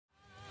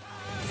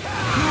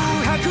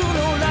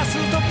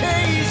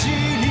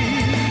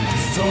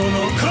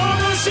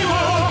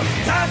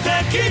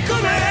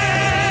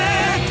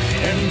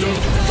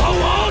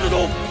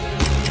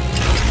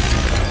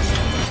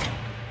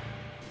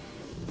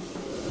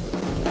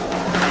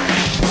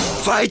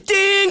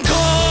Fighting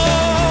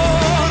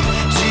cold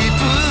自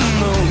分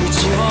の道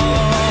を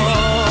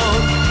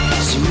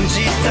信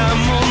じた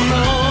もの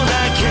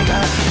だけが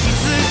い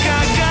つか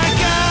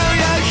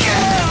輝け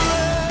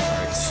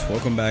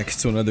Welcome back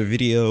to another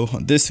video.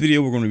 On this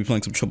video, we're going to be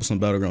playing some Troublesome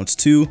Battlegrounds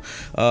 2.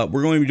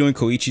 We're going to be doing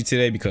Koichi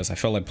today because I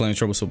felt like playing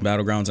Troublesome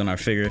Battlegrounds and I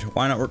figured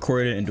why not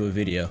record it and do a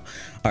video.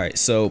 Alright,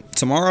 so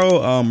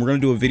tomorrow we're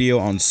going to do a video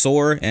on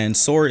Soar, and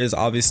Soar is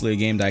obviously a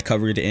game that I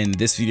covered in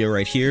this video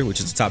right here, which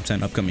is the top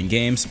 10 upcoming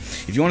games.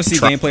 If you want to see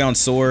gameplay on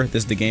Soar,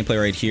 this is the gameplay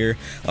right here.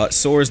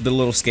 Soar is the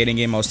little skating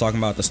game I was talking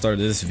about at the start of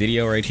this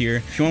video right here.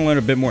 If you want to learn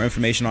a bit more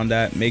information on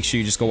that, make sure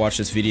you just go watch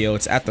this video.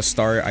 It's at the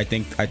start. I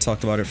think I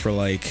talked about it for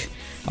like...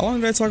 How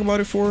long did I talk about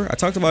it for? I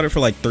talked about it for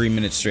like 3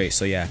 minutes straight,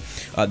 so yeah.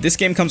 This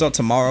game comes out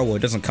tomorrow. Well,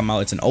 it doesn't come out.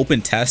 It's an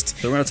open test.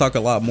 So we're going to talk a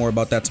lot more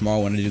about that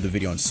tomorrow when I do the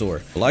video on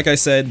Soar. Like I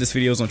said, this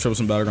video is on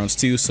Troublesome Battlegrounds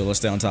 2, so let's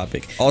stay on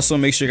topic. Also,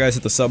 make sure you guys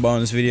hit the sub button on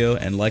this video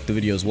and like the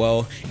video as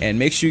well. And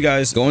make sure you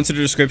guys go into the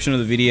description of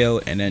the video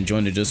and then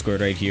join the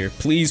Discord right here.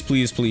 Please,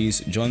 please,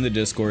 please join the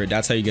Discord.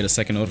 That's how you get a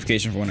second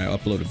notification for when I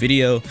upload a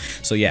video.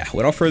 So yeah,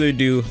 without further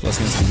ado, let's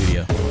get into the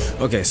video.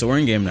 Okay, so we're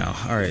in game now.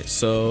 Alright,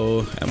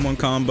 so M1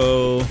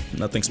 combo,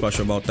 nothing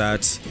special about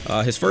that.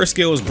 His first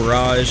skill is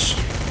Barrage.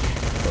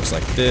 Looks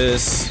like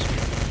this.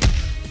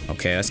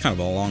 Okay, that's kind of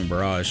a long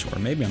barrage. Or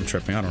maybe I'm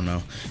tripping, I don't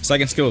know.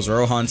 Second skill is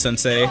Rohan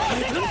Sensei.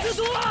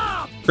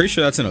 Pretty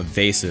sure that's an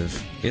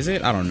evasive. Is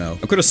it? I don't know.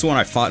 I could have sworn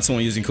I fought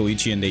someone using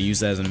Koichi and they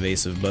used that as an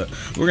evasive, but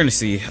we're gonna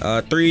see.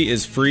 3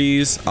 is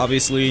Freeze,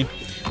 obviously.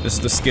 This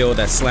is the skill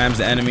that slams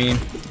the enemy, and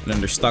then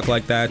they're stuck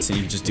like that, so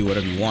you just do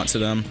whatever you want to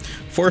them.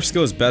 4th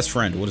skill is Best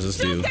Friend. What does this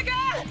do?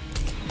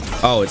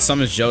 Oh, it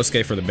summons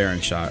Josuke for the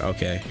bearing shot.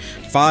 Okay.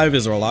 5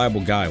 is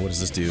Reliable Guy. What does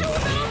this do?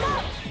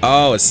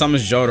 Oh, it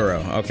summons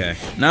Jotaro. Okay.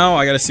 Now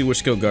I gotta see which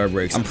skill guard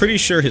breaks. I'm pretty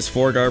sure his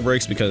 4 guard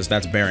breaks because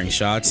that's bearing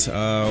shots.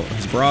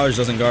 His barrage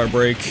doesn't guard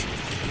break.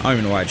 I don't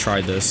even know why I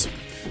tried this.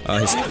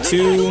 His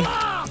 2.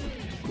 What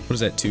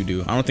does that 2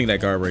 do? I don't think that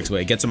guard breaks.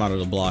 Wait, it gets him out of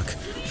the block.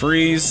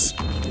 Freeze.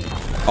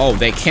 Oh,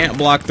 they can't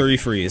block 3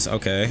 freeze.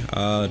 Okay.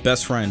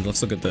 Best Friend.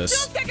 Let's look at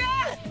this.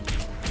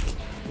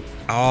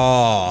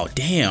 Oh,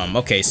 damn.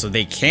 Okay, so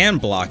they can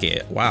block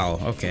it. Wow.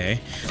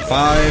 Okay.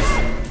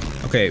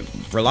 5. Okay,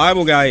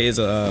 Reliable Guy is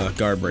a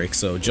guard break,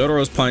 so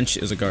Jotaro's punch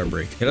is a guard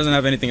break. He doesn't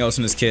have anything else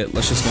in his kit.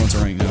 Let's just go into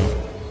rank now.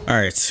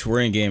 Alright, we're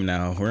in game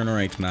now. We're in a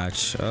ranked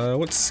match.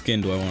 What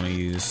skin do I want to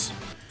use?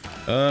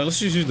 Let's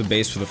just use the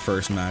base for the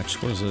first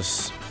match. What is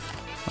this?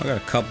 I got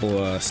a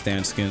couple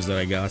stand skins that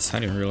I got. I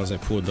didn't realize I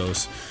pulled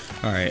those.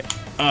 Alright.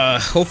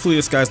 Hopefully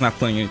this guy's not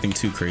playing anything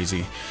too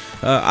crazy.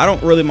 I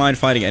don't really mind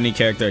fighting any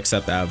character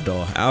except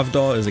Avdol.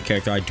 Avdol is a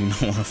character I do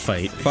not want to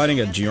fight. Fighting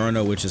a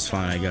Giorno, which is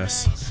fine, I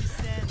guess.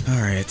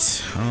 Alright.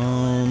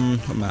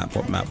 What map?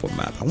 What map? What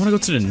map? I want to go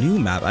to the new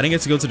map. I didn't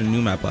get to go to the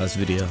new map last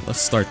video. Let's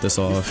start this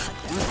off.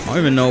 I don't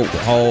even know.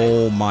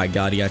 Oh my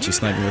god, he actually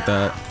sniped me with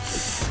that.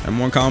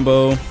 M1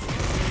 combo.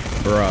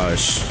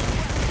 Barrage.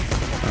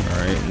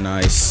 Alright,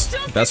 nice.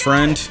 Best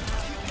Friend.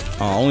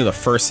 Oh, only the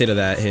first hit of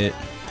that hit.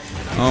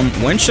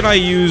 When should I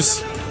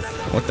use...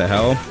 What the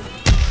hell?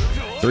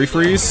 3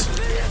 freeze?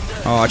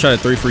 Oh, I tried to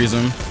 3 freeze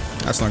him.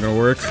 That's not gonna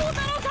work.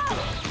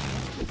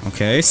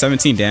 Okay,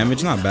 17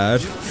 damage, not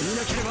bad.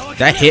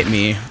 That hit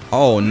me.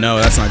 Oh no,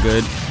 that's not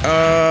good.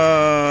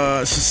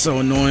 It's just so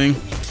annoying.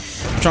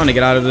 I'm trying to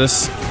get out of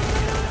this.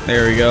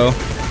 There we go.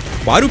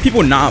 Why do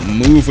people not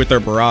move with their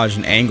barrage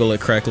and angle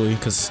it correctly?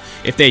 Because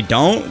if they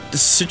don't,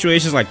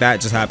 situations like that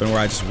just happen where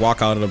I just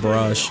walk out of the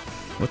barrage.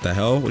 What the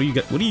hell? What are you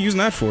using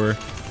that for?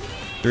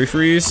 3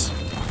 freeze.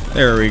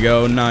 There we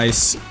go.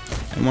 Nice.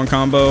 And 1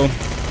 combo.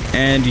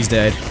 And he's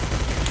dead.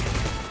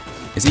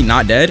 Is he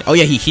not dead? Oh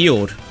yeah, he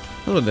healed.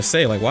 What did they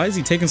say? Like, why is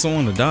he taking so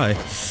long to die?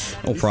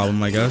 No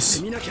problem, I guess.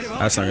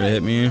 That's not gonna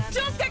hit me.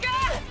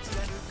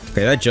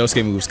 Okay, that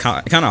Josuke move's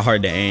kind of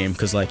hard to aim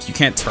because like you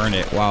can't turn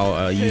it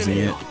while using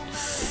it.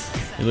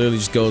 It literally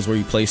just goes where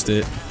you placed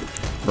it.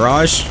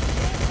 Barrage.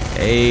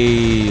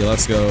 Hey,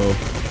 let's go.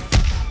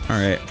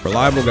 Alright,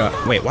 Reliable Guy.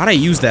 Wait, why'd I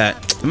use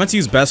that? I meant to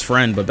use Best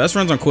Friend, but Best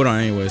Friend's on cooldown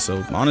anyway,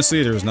 so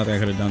honestly, there was nothing I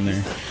could have done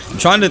there. I'm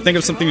trying to think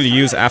of something to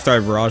use after I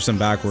barraged them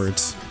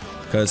backwards.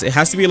 Because it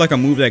has to be like a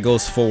move that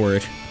goes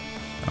forward.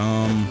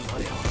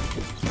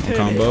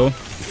 Combo.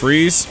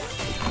 Freeze.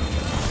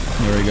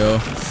 There we go.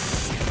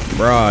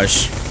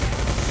 Barrage.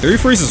 3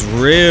 freeze is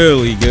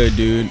really good,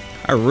 dude.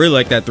 I really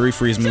like that 3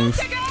 freeze move.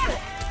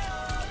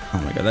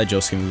 Oh my god, that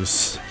Josuke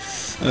moves.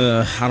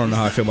 I don't know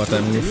how I feel about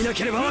that move.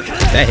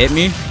 That hit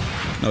me?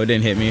 No, it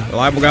didn't hit me.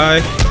 Reliable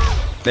Guy.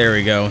 There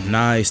we go.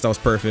 Nice. That was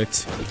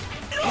perfect.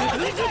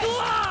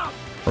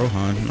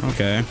 Rohan.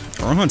 Okay.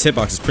 Rohan's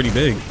hitbox is pretty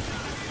big.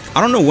 I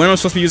don't know when I'm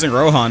supposed to be using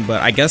Rohan,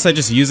 but I guess I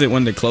just use it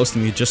when they're close to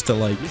me just to,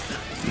 like,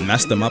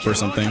 mess them up or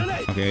something.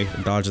 Okay,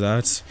 dodge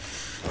that.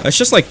 It's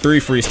just like 3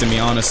 freeze to me,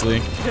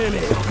 honestly.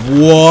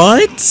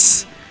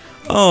 What?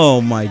 Oh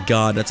my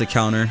god, that's a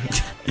counter.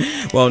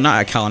 Well,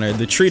 not a counter.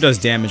 The tree does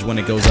damage when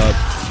it goes up.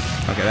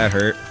 Okay, that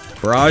hurt.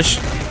 Barrage.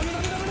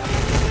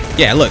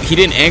 Yeah, look, he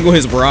didn't angle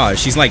his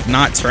barrage. He's like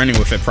not turning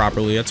with it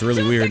properly. That's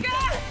really weird.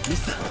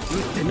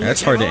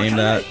 That's hard to aim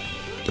that.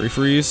 3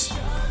 freeze.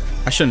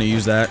 I shouldn't have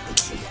used that.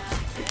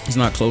 He's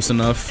not close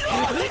enough.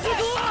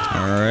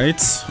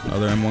 Alright.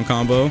 Another M1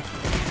 combo.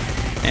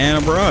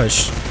 And a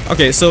barrage.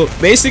 Okay, so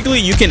basically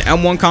you can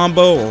M1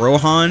 combo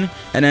Rohan,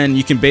 and then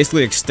you can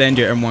basically extend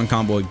your M1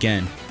 combo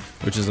again,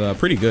 which is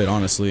pretty good,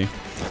 honestly.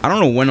 I don't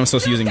know when I'm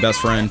supposed to be using best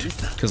friend,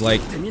 because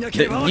like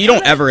you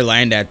don't ever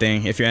land that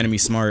thing if your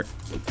enemy's smart,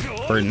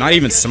 or not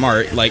even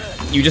smart. Like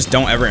you just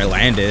don't ever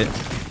land it.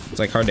 It's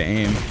like hard to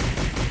aim.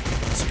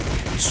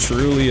 It's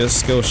truly a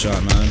skill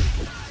shot, man.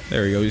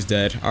 There we go. He's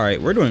dead. All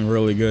right, we're doing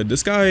really good.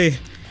 This guy,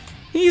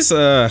 he's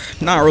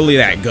not really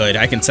that good.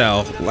 I can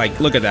tell. Like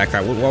look at that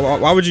guy.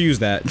 Why would you use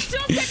that?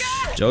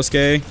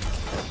 Josuke.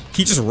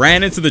 He just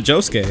ran into the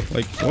Josuke.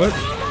 Like what?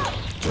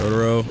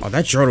 Jotaro. Oh,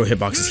 that Jotaro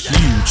hitbox is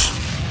huge.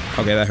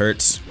 Okay, that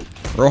hurts.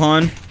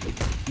 Rohan.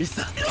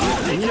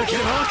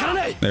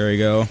 There we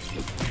go.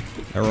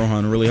 That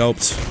Rohan really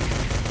helped.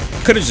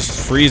 Could have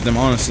just freezed him,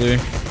 honestly.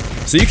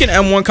 So you can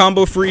M1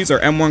 combo freeze or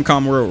M1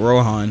 combo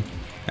Rohan.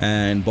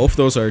 And both of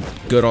those are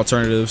good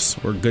alternatives,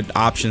 or good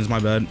options, my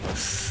bad.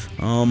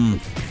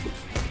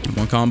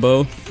 M1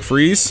 combo.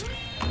 Freeze.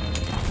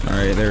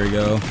 Alright, there we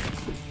go.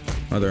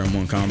 Another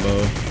M1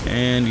 combo.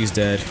 And he's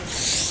dead.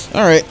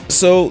 Alright,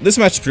 so this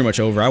match is pretty much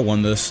over. I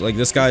won this. Like,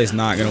 this guy is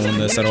not going to win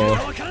this at all.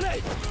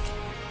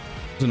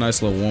 It's a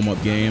nice little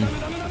warm-up game.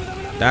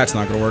 That's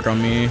not going to work on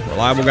me.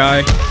 Reliable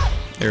guy.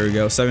 There we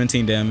go.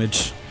 17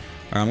 damage.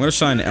 Alright, I'm going to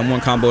try an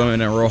M1 combo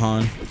and a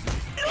Rohan.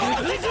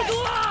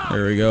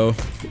 There we go.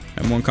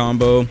 M1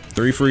 combo.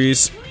 3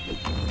 freeze.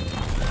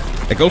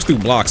 It goes through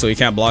block, so he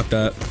can't block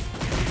that.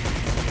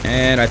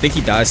 And I think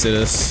he dies to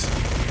this.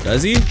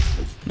 Does he?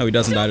 No, he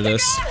doesn't die to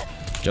this.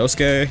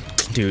 Josuke.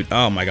 Dude,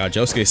 oh my god,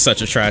 Josuke is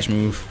such a trash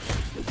move.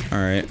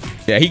 Alright.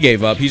 Yeah, he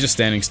gave up. He's just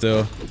standing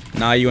still.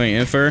 Nah, you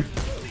ain't Infer.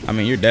 I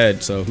mean, you're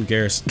dead, so who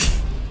cares?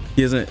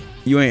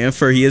 You ain't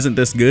Infer, he isn't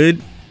this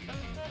good?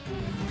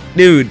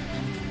 Dude,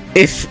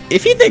 if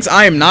he thinks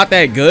I am not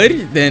that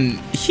good, then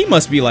he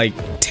must be like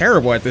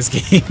terrible at this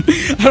game.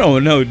 I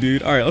don't know,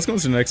 dude. Alright, let's go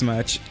to the next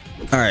match.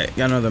 Alright,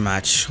 got another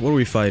match. What are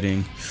we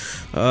fighting?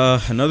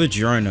 Another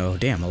Giorno.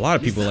 Damn, a lot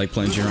of people like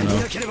playing Giorno.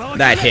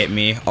 That hit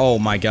me. Oh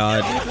my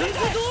god.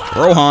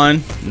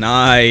 Rohan.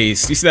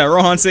 Nice. You see that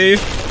Rohan save?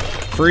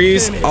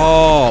 Freeze.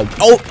 Oh,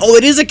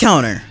 it is a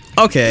counter.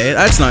 Okay,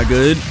 that's not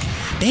good.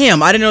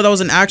 Damn, I didn't know that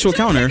was an actual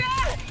counter.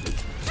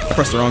 I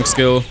pressed the wrong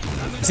skill.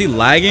 Is he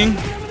lagging?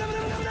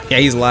 Yeah,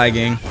 he's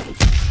lagging.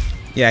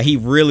 Yeah, he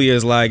really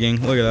is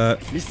lagging. Look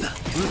at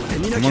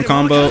that. One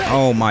combo.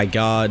 Oh my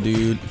god,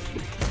 dude.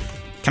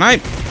 Can I?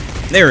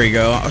 There we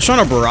go. I was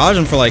trying to barrage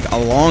him for like a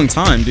long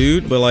time,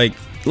 dude. But like,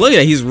 look at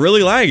it. He's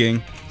really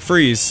lagging.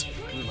 Freeze.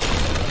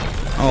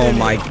 Oh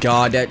my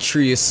god, that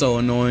tree is so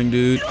annoying,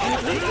 dude.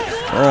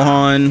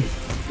 Rohan.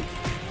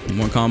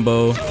 One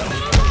combo.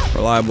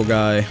 Reliable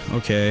guy.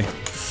 Okay.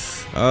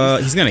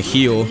 He's gonna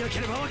heal.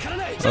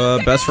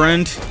 Best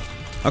friend.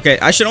 Okay,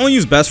 I should only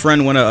use best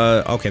friend when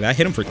okay, that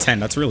hit him for 10.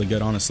 That's really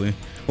good, honestly.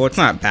 Well, it's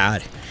not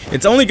bad.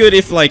 It's only good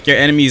if like your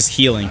enemy is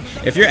healing.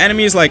 If your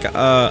enemy is like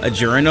a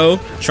Giorno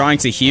trying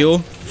to heal,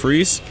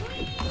 freeze.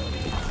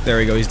 There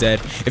we go, he's dead.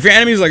 If your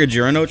enemy is like a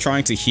Giorno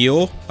trying to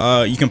heal,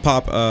 you can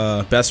pop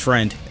best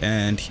friend,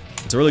 and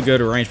it's a really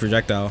good range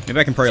projectile. Maybe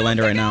I can probably land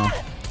it right now.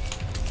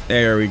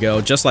 There we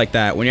go, just like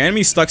that. When your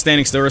enemy's stuck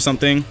standing still or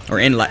something, or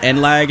in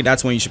lag,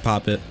 that's when you should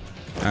pop it.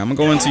 Alright, I'm gonna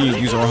go into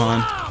use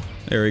Rohan.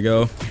 There we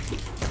go.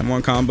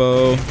 M1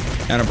 combo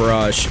and a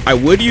barrage. I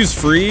would use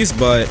freeze,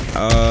 but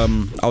I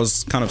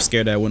was kind of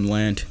scared that I wouldn't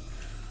land.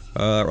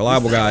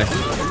 Reliable guy.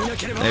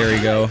 There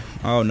we go.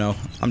 Oh no,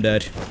 I'm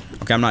dead.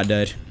 Okay, I'm not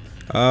dead.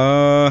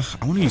 I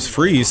want to use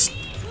freeze.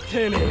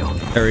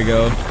 There we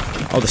go.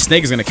 Oh, the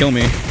snake is gonna kill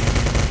me.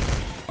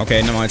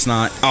 Okay, no, it's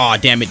not. Oh,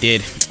 damn, it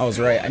did. I was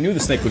right. I knew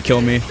the snake would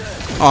kill me.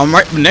 Oh, I'm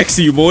right next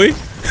to you, boy.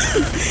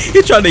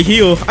 He tried to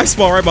heal. I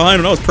spawned right behind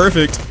him. That was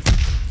perfect.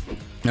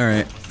 All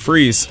right,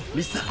 freeze.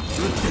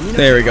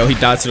 There we go. He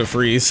died to the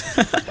freeze.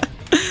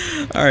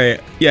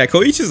 Alright. Yeah,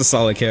 Koichi is a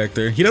solid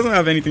character. He doesn't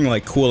have anything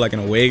like cool like an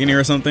awakening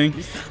or something.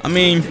 I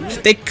mean,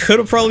 they could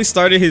have probably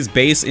started his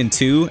base in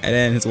 2 and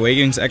then his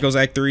awakenings echoes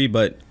act 3,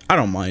 but I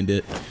don't mind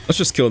it. Let's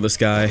just kill this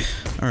guy.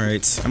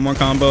 Alright. M1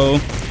 combo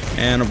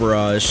and a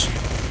barrage.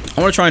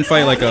 I want to try and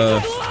fight like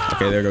a...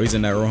 Okay, there we go. He's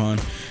in that Rohan.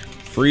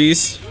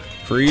 Freeze.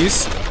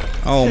 Freeze.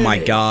 Oh my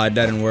god,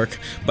 that didn't work.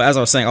 But as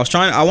I was saying,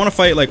 I want to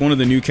fight like one of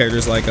the new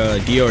characters like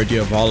Dio or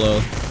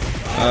Diavolo.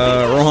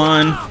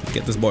 Rohan,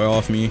 get this boy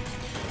off me.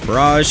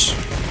 Barrage.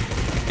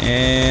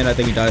 And I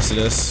think he dies to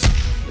this.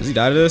 Does he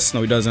die to this?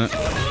 No, he doesn't.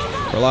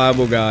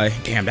 Reliable guy.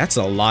 Damn, that's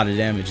a lot of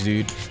damage,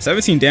 dude.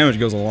 17 damage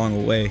goes a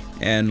long way.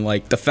 And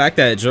like the fact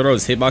that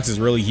Jotaro's hitbox is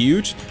really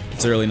huge,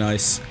 it's really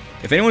nice.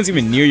 If anyone's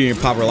even near you and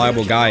pop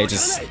reliable guy, it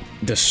just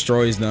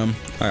destroys them.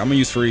 Alright, I'm gonna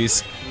use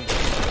freeze.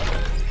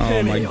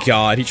 Oh my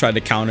god, he tried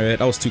to counter it.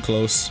 That was too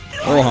close.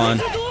 Rohan.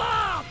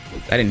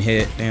 That didn't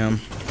hit. Damn.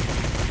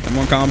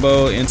 M1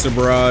 combo, into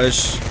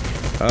barrage.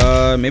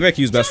 Maybe I could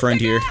use best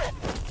friend here.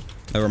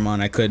 Never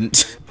mind, I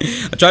couldn't.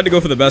 I tried to go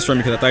for the best friend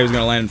because I thought he was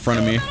gonna land in front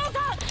of me.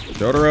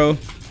 Jotaro.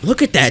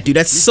 Look at that, dude.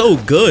 That's so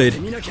good.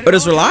 But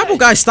does Reliable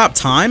Guy stop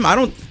time? I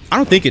don't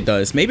think it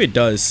does. Maybe it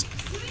does.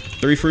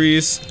 3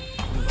 freeze.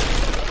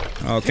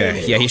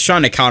 Okay. Yeah, he's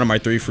trying to counter my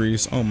 3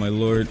 freeze. Oh my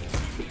lord.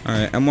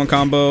 Alright, M1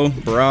 combo,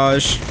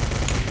 barrage.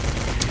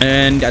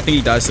 And I think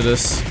he dies to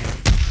this.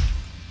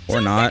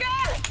 Or not.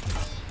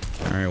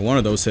 Alright, one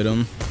of those hit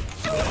him.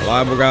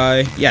 Reliable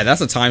Guy. Yeah,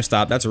 that's a time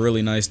stop. That's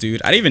really nice,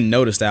 dude. I didn't even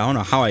notice that. I don't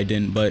know how I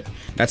didn't, but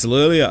that's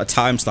literally a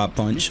time stop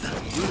punch.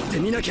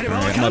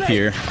 Alright, I'm up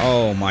here.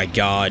 Oh my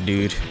god,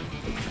 dude.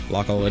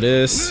 Block all of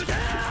this.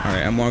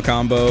 Alright, M1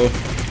 combo.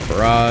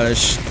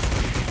 Barrage.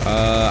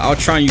 I'll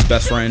try and use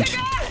best friend.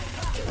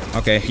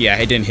 Okay, yeah,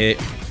 it didn't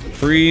hit.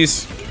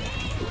 Freeze.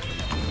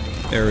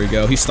 There we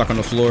go. He's stuck on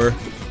the floor.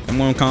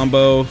 M1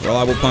 combo.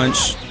 Reliable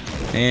punch.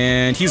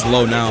 And he's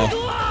low now.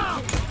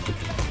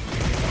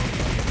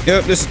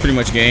 Yep, this is pretty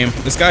much game.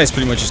 This guy is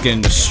pretty much just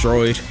getting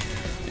destroyed.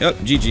 Yep,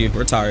 GG.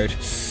 We're tired.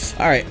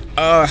 Alright,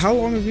 how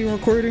long have we been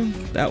recording?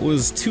 That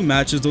was 2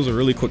 matches. Those are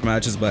really quick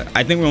matches, but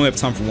I think we only have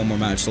time for one more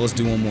match, so let's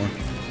do one more.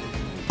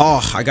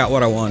 Oh, I got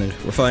what I wanted.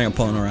 We're fighting a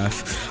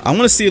Polnareff. I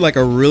want to see like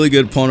a really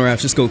good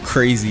Polnareff just go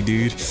crazy,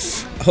 dude.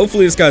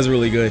 Hopefully this guy's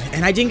really good.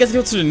 And I didn't get to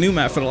go to the new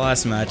map for the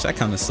last match. That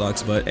kind of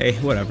sucks, but hey,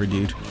 whatever,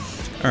 dude.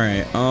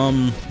 Alright,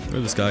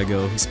 where'd this guy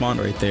go? He spawned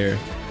right there.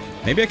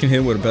 Maybe I can hit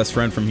him with a best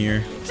friend from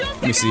here.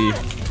 Let me see.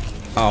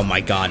 Oh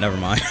my god, never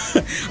mind.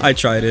 I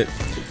tried it.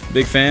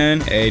 Big fan.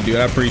 Hey, dude,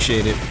 I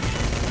appreciate it.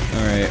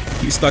 Alright,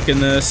 he's stuck in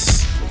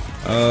this.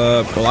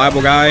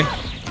 Reliable Guy.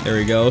 There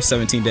we go,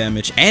 17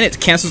 damage. And it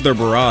cancels their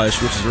barrage,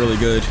 which is really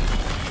good.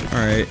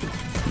 Alright,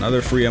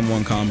 another free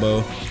M1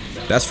 combo.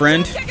 Best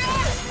friend.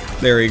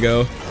 There we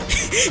go.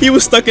 He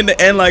was stuck in the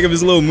end lag of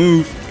his little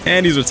move.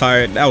 And he's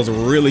retired. That was a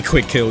really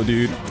quick kill,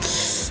 dude.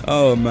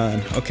 Oh,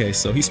 man. Okay,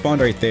 so he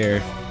spawned right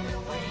there.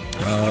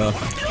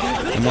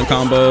 M1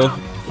 combo.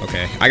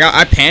 Okay,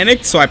 I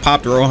panicked, so I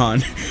popped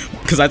Rohan.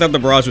 Because I thought the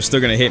barrage was still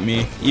going to hit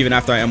me. Even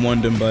after I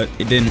M1'd him, but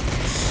it didn't.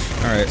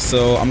 Alright,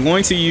 so I'm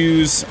going to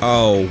use...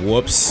 Oh,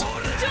 whoops.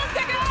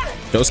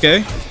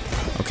 Josuke.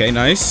 Okay,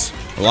 nice.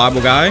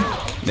 Reliable Guy.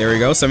 There we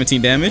go.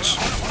 17 damage.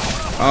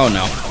 Oh,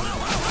 no.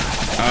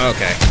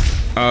 Okay.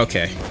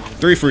 Okay.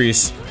 3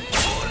 freeze.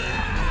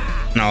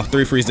 No,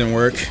 3 freeze didn't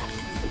work.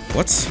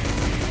 What?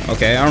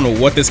 Okay, I don't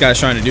know what this guy's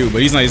trying to do,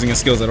 but he's not using his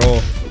skills at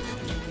all.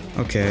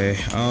 Okay,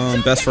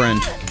 best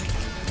friend.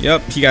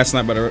 Yep, he got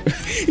sniped by the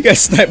he got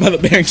sniped by the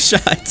bearing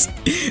shot.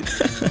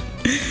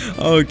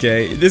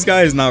 Okay, this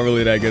guy is not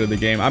really that good at the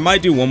game. I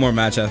might do one more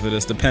match after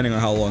this, depending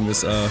on how long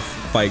this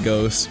fight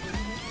goes.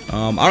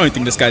 I don't even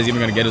think this guy's even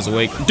gonna get his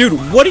awake. Dude,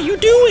 what are you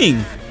doing?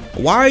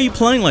 Why are you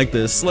playing like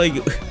this? Like,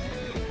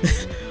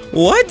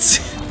 what?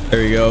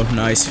 There you go.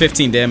 Nice.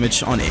 15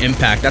 damage on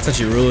impact. That's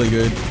actually really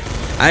good.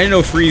 I didn't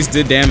know freeze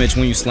did damage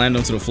when you slammed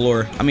him to the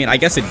floor. I mean, I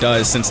guess it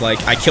does since,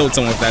 like, I killed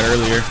someone with that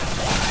earlier.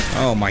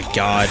 Oh my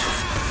god.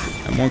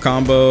 M1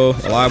 combo.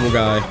 Reliable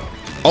Guy.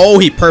 Oh,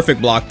 he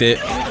perfect blocked it.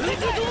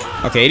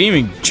 Okay, he didn't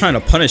even trying to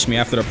punish me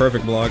after the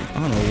perfect block. I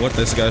don't know what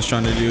this guy's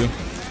trying to do.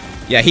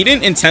 Yeah, he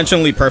didn't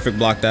intentionally perfect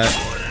block that.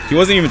 He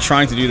wasn't even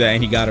trying to do that,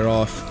 and he got it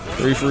off.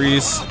 3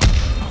 freeze.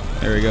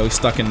 There we go. He's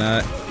stuck in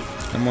that.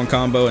 M1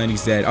 combo, and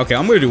he's dead. Okay,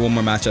 I'm going to do one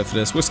more match after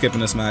this. We're skipping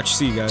this match.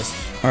 See you guys.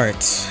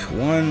 Alright,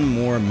 one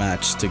more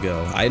match to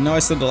go. I know I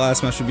said the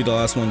last match would be the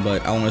last one,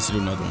 but I wanted to do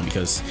another one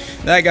because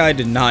that guy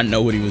did not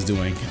know what he was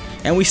doing.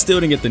 And we still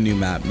didn't get the new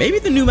map. Maybe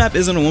the new map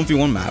isn't a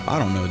 1v1 map. I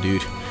don't know,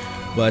 dude.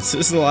 But this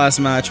is the last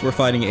match. We're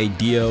fighting a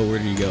Dio. Where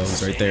did he go?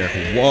 He's right there.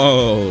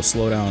 Whoa.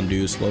 Slow down,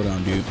 dude. Slow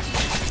down, dude.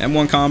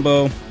 M1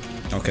 combo.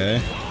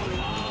 Okay.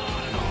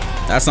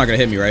 That's not going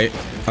to hit me, right?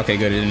 Okay,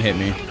 good. It didn't hit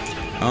me.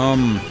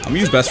 I'm gonna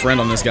use best friend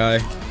on this guy.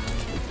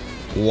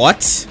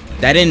 What?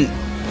 That didn't...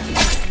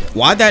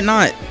 Why'd that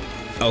not...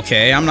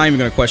 Okay, I'm not even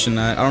gonna question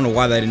that. I don't know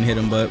why that didn't hit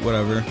him, but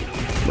whatever.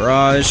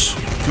 Barrage.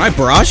 Can I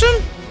barrage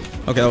him?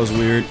 Okay, that was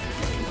weird.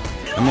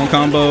 M1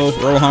 combo.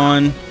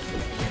 Rohan.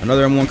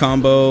 Another M1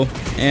 combo.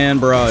 And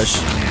barrage.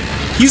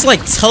 He's like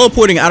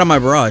teleporting out of my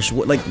barrage.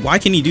 What, like, why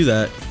can he do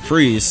that?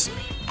 Freeze.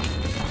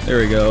 There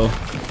we go.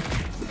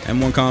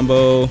 M1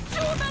 combo.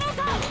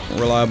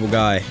 Reliable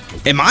Guy.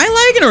 Am I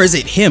lagging or is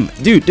it him?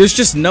 Dude, there's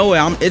just no way.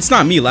 It's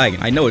not me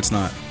lagging. I know it's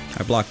not.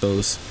 I blocked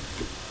those.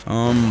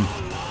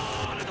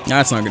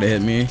 That's not gonna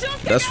hit me.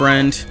 Best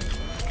friend.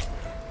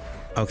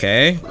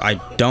 Okay. I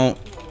don't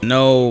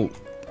know.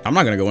 I'm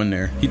not gonna go in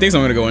there. He thinks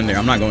I'm gonna go in there.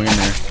 I'm not going in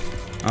there.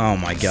 Oh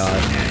my god.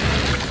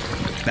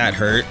 That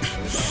hurt.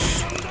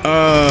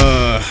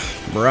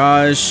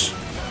 Barrage.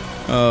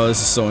 Oh, this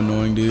is so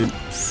annoying, dude.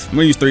 I'm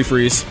gonna use 3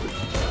 freeze.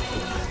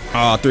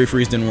 Oh, 3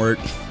 freeze didn't work.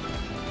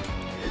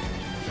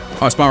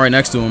 Oh, I spawned right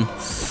next to him.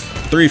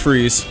 3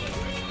 freeze.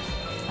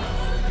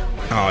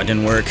 Oh, it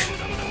didn't work.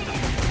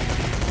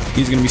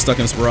 He's gonna be stuck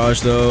in this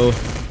barrage though.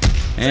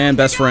 And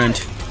best friend.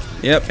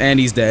 Yep, and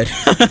he's dead.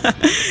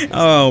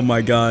 Oh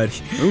my god.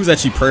 Move's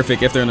actually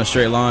perfect if they're in a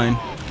straight line.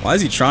 Why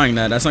is he trying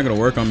that? That's not gonna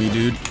work on me,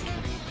 dude.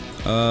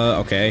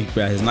 Okay.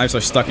 Yeah, his knives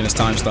are stuck in his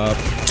time stop.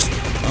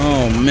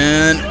 Oh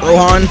man.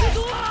 Rohan.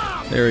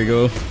 There we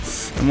go.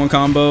 M1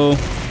 combo.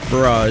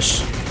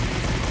 Barrage.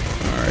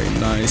 Alright,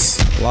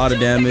 Nice. A lot of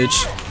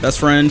damage. Best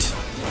friend.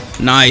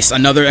 Nice.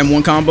 Another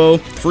M1 combo.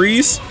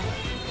 Freeze.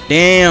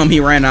 Damn, he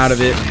ran out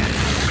of it.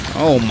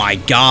 Oh my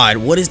god.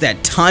 What is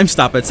that time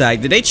stop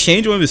attack? Did they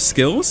change one of his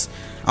skills?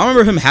 I don't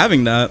remember him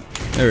having that.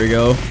 There we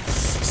go.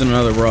 It's in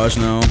another barrage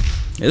now.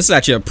 This is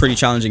actually a pretty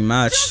challenging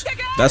match.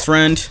 Best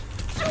friend.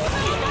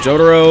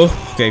 Jotaro.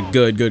 Okay,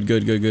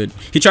 good.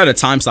 He tried to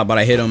time stop, but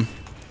I hit him.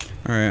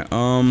 Alright,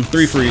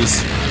 3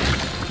 freeze.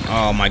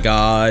 Oh my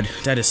god.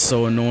 That is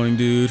so annoying,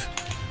 dude.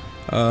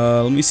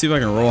 Let me see if I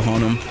can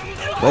Rohan him.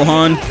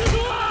 Rohan.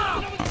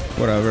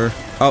 Whatever.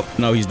 Oh,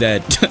 no, he's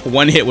dead.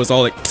 One hit was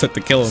all it took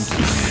to kill him.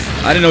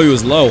 I didn't know he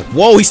was low.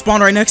 Whoa, he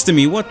spawned right next to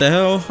me. What the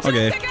hell?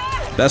 Okay.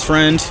 Best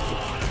friend.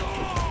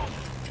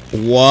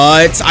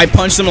 What? I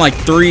punched him like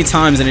 3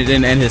 times and it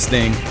didn't end his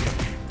thing.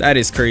 That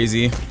is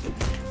crazy.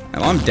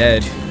 Oh, I'm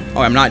dead.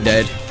 Oh, I'm not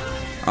dead.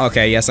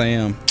 Okay, yes I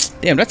am.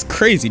 Damn, that's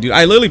crazy, dude.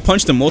 I literally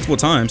punched him multiple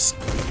times.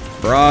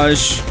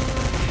 Barrage.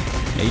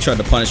 Yeah, he tried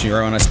to punish me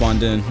right when I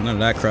spawned in. None of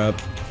that crap.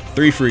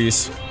 3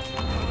 freeze.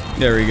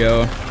 There we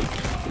go.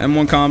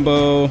 M1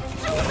 combo.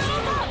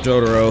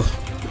 Jotaro.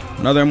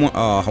 Another M1.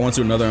 Oh, I want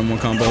to do another M1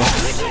 combo.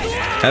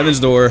 Heaven's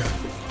Door.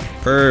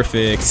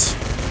 Perfect.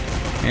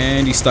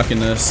 And he's stuck in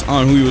this. I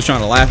don't know who he was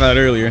trying to laugh at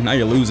earlier. Now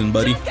you're losing,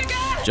 buddy.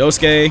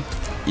 Josuke.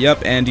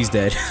 Yep, and he's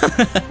dead.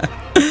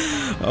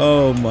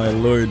 Oh my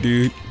lord,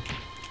 dude.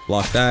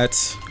 Block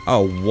that.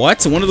 Oh,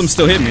 what? One of them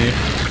still hit me.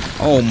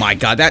 Oh my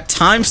god, that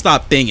time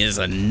stop thing is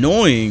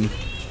annoying.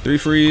 3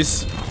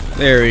 freeze.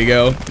 There we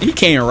go. He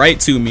came right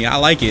to me. I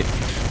like it.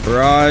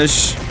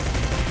 Barrage.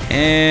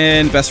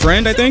 And best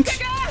friend, I think.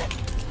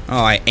 Oh,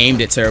 I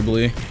aimed it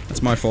terribly.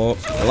 That's my fault.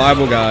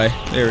 Reliable guy.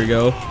 There we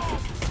go.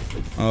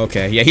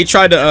 Okay, yeah, he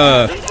tried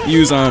to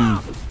use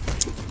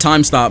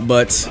time stop,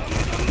 but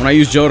when I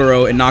used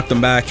Jotaro, it knocked him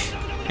back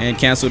and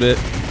canceled it.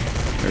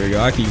 There we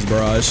go. I can use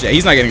barrage. Yeah,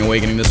 he's not getting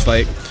awakening this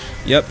fight.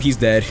 Yep, he's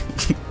dead.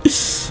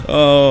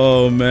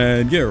 Oh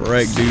man, get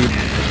wrecked, dude.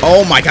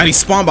 Oh my god, he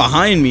spawned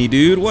behind me,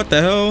 dude. What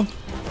the hell?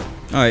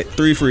 Alright,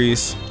 3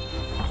 freeze.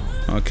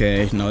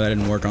 Okay, no, that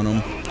didn't work on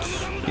him.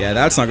 Yeah,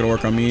 that's not gonna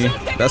work on me.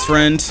 Best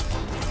friend.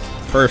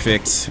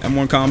 Perfect.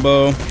 M1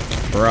 combo.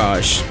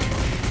 Barrage.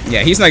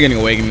 Yeah, he's not getting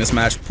awakening this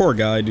match. Poor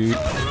guy, dude.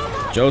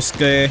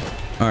 Josuke.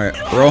 Alright,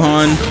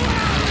 Rohan.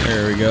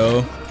 There we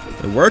go.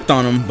 It worked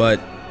on him,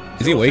 but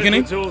is he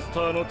awakening?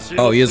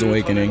 Oh, he is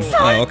awakening.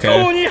 Oh,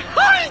 okay.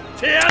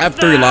 I have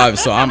 3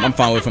 lives, so I'm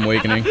fine with him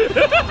awakening.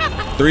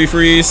 3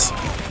 freeze.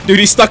 Dude,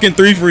 he's stuck in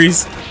 3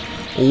 freeze.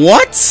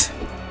 What?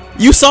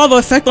 You saw the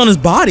effect on his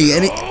body,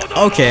 and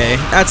okay,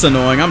 that's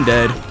annoying. I'm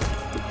dead.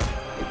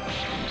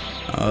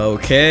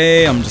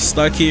 Okay, I'm just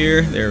stuck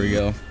here. There we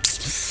go.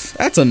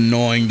 That's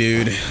annoying,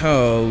 dude.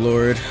 Oh,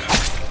 Lord.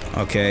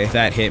 Okay,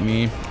 that hit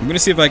me. I'm gonna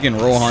see if I can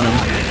Rohan him.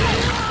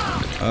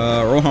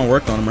 Rohan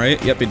worked on him,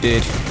 right? Yep, it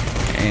did.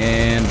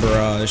 And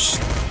barrage.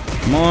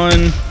 Come on.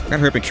 Gotta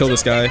hurry up and kill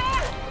this guy.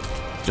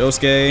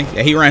 Josuke.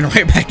 Yeah, he ran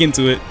right back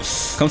into it.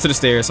 Come to the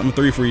stairs. I'm gonna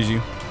 3 freeze you.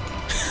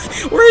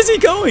 Where is he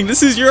going?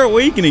 This is your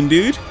awakening,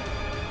 dude.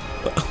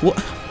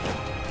 What?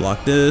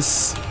 Block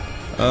this.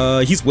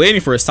 He's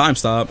waiting for his time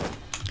stop.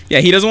 Yeah,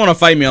 he doesn't want to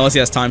fight me unless he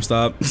has time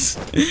stop.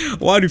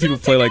 Why do people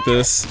play like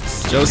this?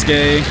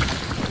 Josuke.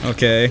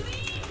 Okay.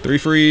 3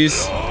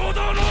 freeze.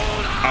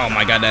 Oh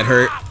my god, that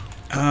hurt.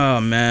 Oh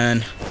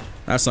man.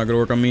 That's not gonna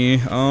work on me.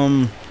 Let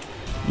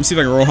me see if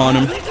I can Rohan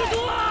him.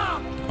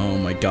 Oh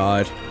my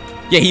god.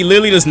 Yeah, he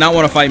literally does not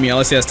want to fight me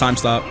unless he has time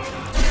stop.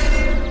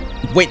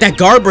 Wait, that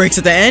guard breaks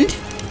at the end?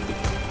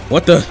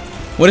 What the?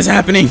 What is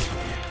happening?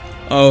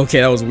 Oh,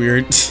 okay, that was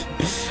weird.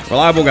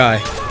 Reliable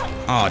guy.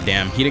 Oh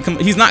damn, he didn't come.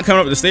 He's not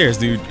coming up the stairs,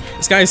 dude.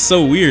 This guy is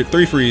so weird.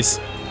 3 freeze.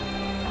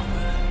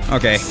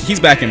 Okay, he's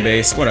back in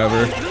base.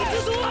 Whatever.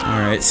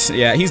 Alright,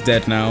 yeah, he's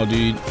dead now,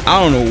 dude. I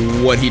don't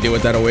know what he did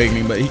with that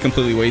awakening, but he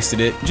completely wasted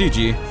it.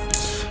 GG.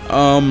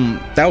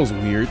 That was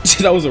weird.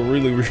 That was a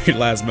really weird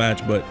last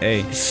match, but hey,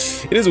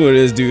 it is what it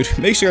is, dude.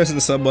 Make sure you guys hit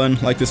the sub button,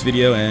 like this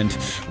video, and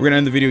we're gonna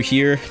end the video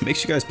here. Make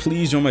sure you guys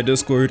please join my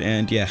Discord,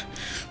 and yeah,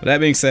 with that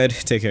being said,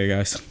 take care,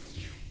 guys.